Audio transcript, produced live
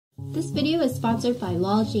This video is sponsored by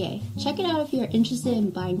LOLGA. Check it out if you're interested in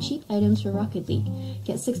buying cheap items for Rocket League.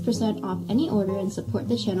 Get 6% off any order and support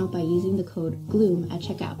the channel by using the code GLOOM at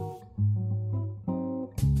checkout.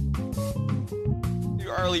 Too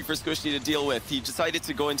early for Squishy to deal with. He decided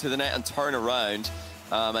to go into the net and turn around.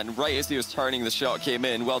 And right as he was turning, the shot came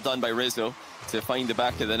in. Well done by Rizzo to find the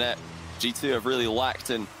back of the net. G2 have really lacked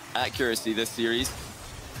in accuracy this series.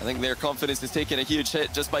 I think their confidence is taking a huge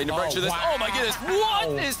hit just by virtue of this. Wow. Oh my goodness,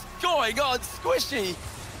 what is going on? Squishy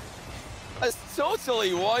has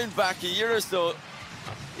totally wound back a year or so.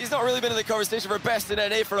 He's not really been in the conversation for best in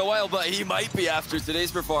NA for a while, but he might be after today's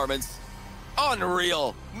performance.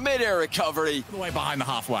 Unreal, mid-air recovery. All the way behind the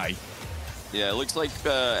halfway. Yeah, it looks like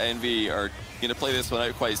Envy are gonna play this one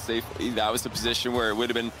out quite safely. That was a position where it would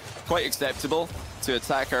have been quite acceptable to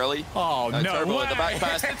attack early. Oh, no Turbo way. with the back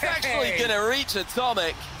pass. It's actually gonna reach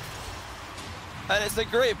Atomic. And it's a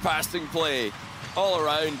great passing play all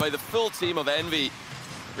around by the full team of Envy.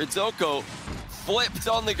 Ridoko flipped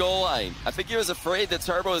on the goal line. I think he was afraid that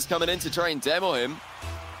Turbo was coming in to try and demo him.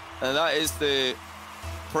 And that is the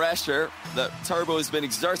pressure that Turbo has been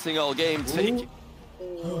exerting all game.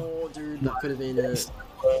 Oh, dude, that could have been it.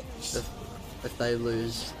 If they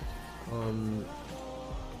lose,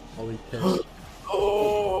 I'll be pissed.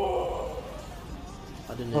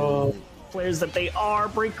 I didn't know. Players that they are,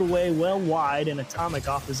 breakaway well wide, and Atomic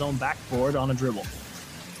off his own backboard on a dribble.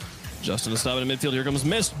 Justin is stopping in midfield. Here comes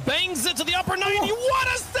Mist. Bangs it to the upper 90. What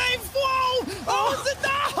a save! Whoa! Oh, is it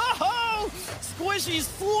no? Squishy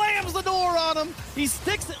slams the door on him. He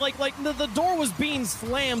sticks it like the door was being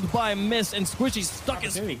slammed by Mist, and Squishy stuck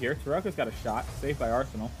his... Opportunity here. Soroka's got a shot. Saved by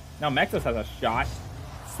Arsenal. Now Mexus has a shot.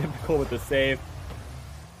 Typical with the save.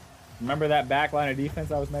 Remember that back line of defense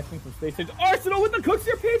I was mentioning from Space Stage? Arsenal with the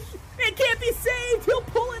Cookster pitch! It can't be saved! He'll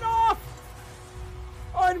pull it off!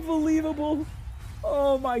 Unbelievable!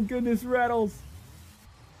 Oh my goodness, Rattles.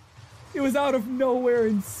 It was out of nowhere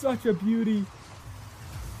in such a beauty.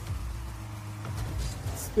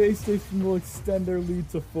 Space Station will extend their lead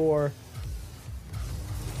to 4.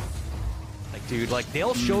 Like, dude, like,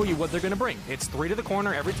 they'll show you what they're going to bring. It's 3 to the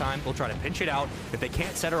corner every time. They'll try to pinch it out. If they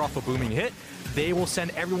can't set her off a booming hit, they will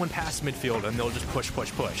send everyone past midfield, and they'll just push, push,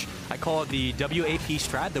 push. I call it the WAP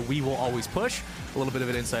strat, that we will always push. A little bit of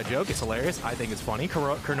an inside joke. It's hilarious. I think it's funny.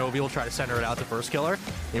 Kernovi will try to center it out to first killer.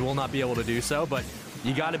 They will not be able to do so, but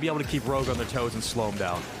you got to be able to keep Rogue on their toes and slow them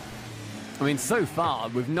down. I mean, so far,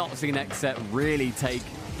 we've not seen Xset really take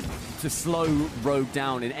to slow Rogue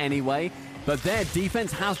down in any way. But their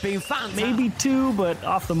defense has been fantastic. Maybe 2, but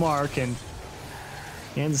off the mark. And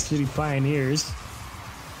Kansas City Pioneers,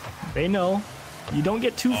 they know you don't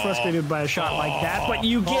get too frustrated by a shot like that, but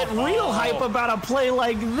you get real hype about a play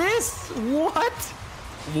like this. What?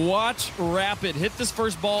 Watch Rapid hit this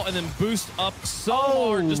first ball and then boost up so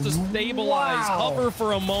hard just to stabilize, hover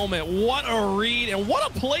for a moment. What a read, and what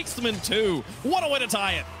a placement too. What a way to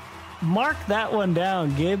tie it. Mark that one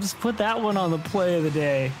down, Gibbs. Put that one on the play of the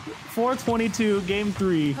day. 4:22, game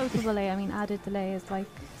 3. Total delay, I mean added delay is like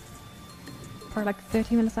for like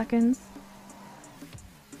 30 milliseconds.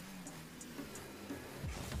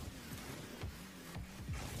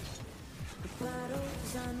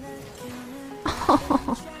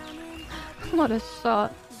 Oh, what a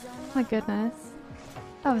shot. My goodness.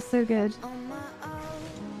 That was so good.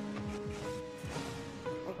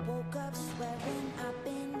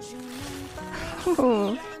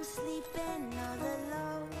 Ooh.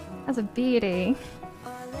 That's a beauty.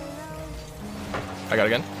 I got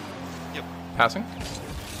it again. Yep. Passing.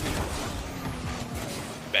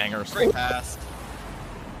 Bangers. Great pass.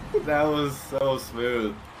 That was so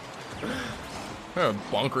smooth. Yeah,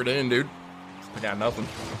 bunkered in, dude. I got nothing.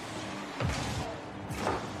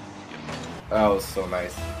 That was so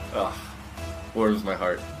nice. Ugh. Warms my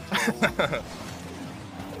heart.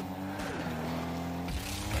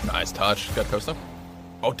 Nice touch. Got Costa.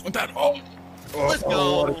 Oh, don't that. Oh! Let's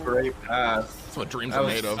go. What a great pass. That's what dreams are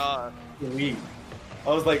made of. Sweet. I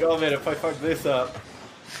was like, oh man, if I fuck this up.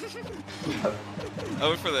 I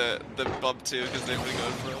went for the bump too because they would have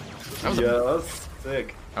gone for it. That was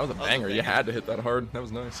sick. That was a banger. You had to hit that hard. That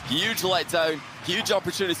was nice. Huge letdown, huge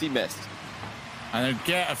opportunity missed. And I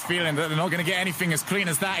get a feeling that they're not going to get anything as clean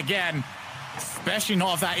as that again. Especially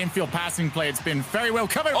not of that infield passing play. It's been very well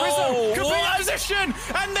covered. Oh, Rizzo, complete position,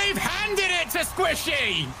 and they've handed it to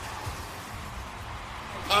Squishy.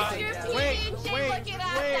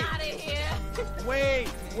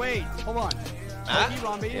 Wait, hold on.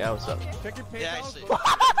 Rombie. Yeah, what's up? Check your page. Yeah, actually.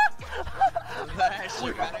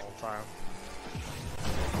 Actually,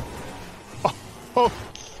 Oh.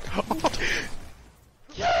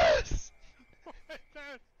 Yes!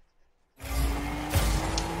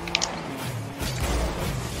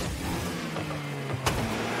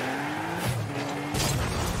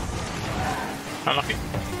 Unlucky.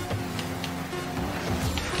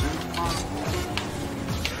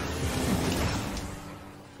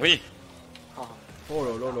 Oui. Oh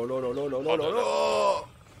là là là là là là là là là.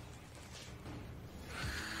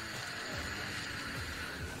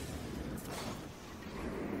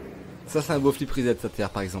 Ça c'est un beau flip reset, ça terre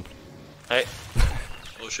par exemple. Ouais.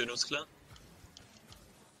 Oh, chez nous, ce clan.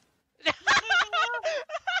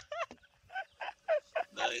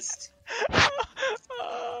 Nice.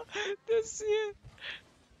 Das hier.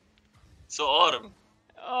 So arm.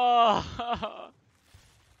 Oh.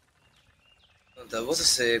 ¿Vos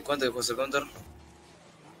hace cuánto que juegas el counter?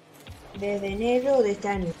 Desde enero de este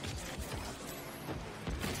año.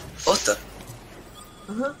 ¿Posta?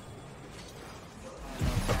 Ajá.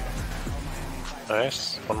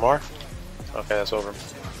 Nice. One more? Okay, that's over.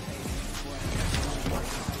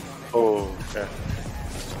 Oh, okay.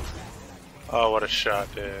 Oh, what a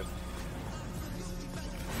shot, dude.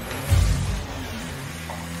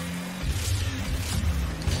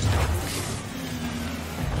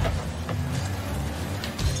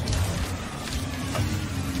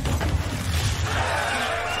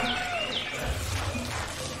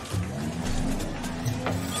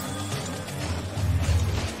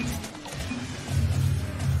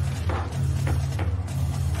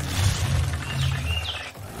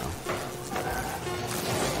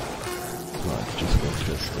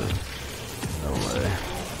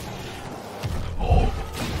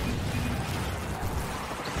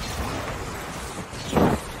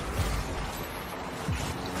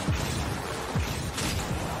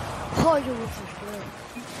 Oh, you will zerstören.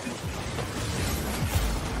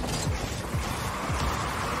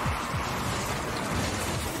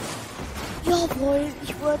 Jawohl,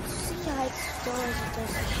 ich wurde Sicherheitssteuer.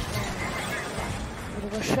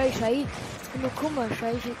 Oder was scheiße aí? Ich bin nur Kummer,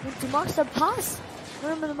 scheiße. Und du machst einen Pass.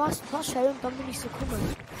 Nein, du machst einen Pass, scheiße, und dann bin ich so Kummer.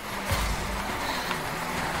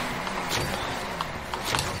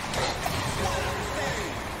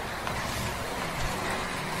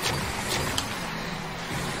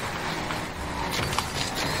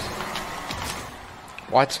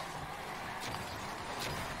 What?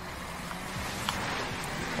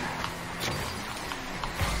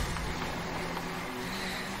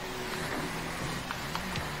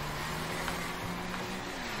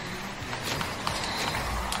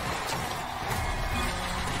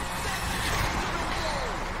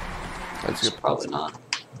 That's good. Probably not.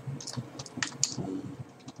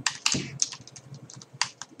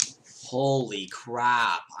 Holy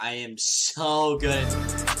crap, I am so good.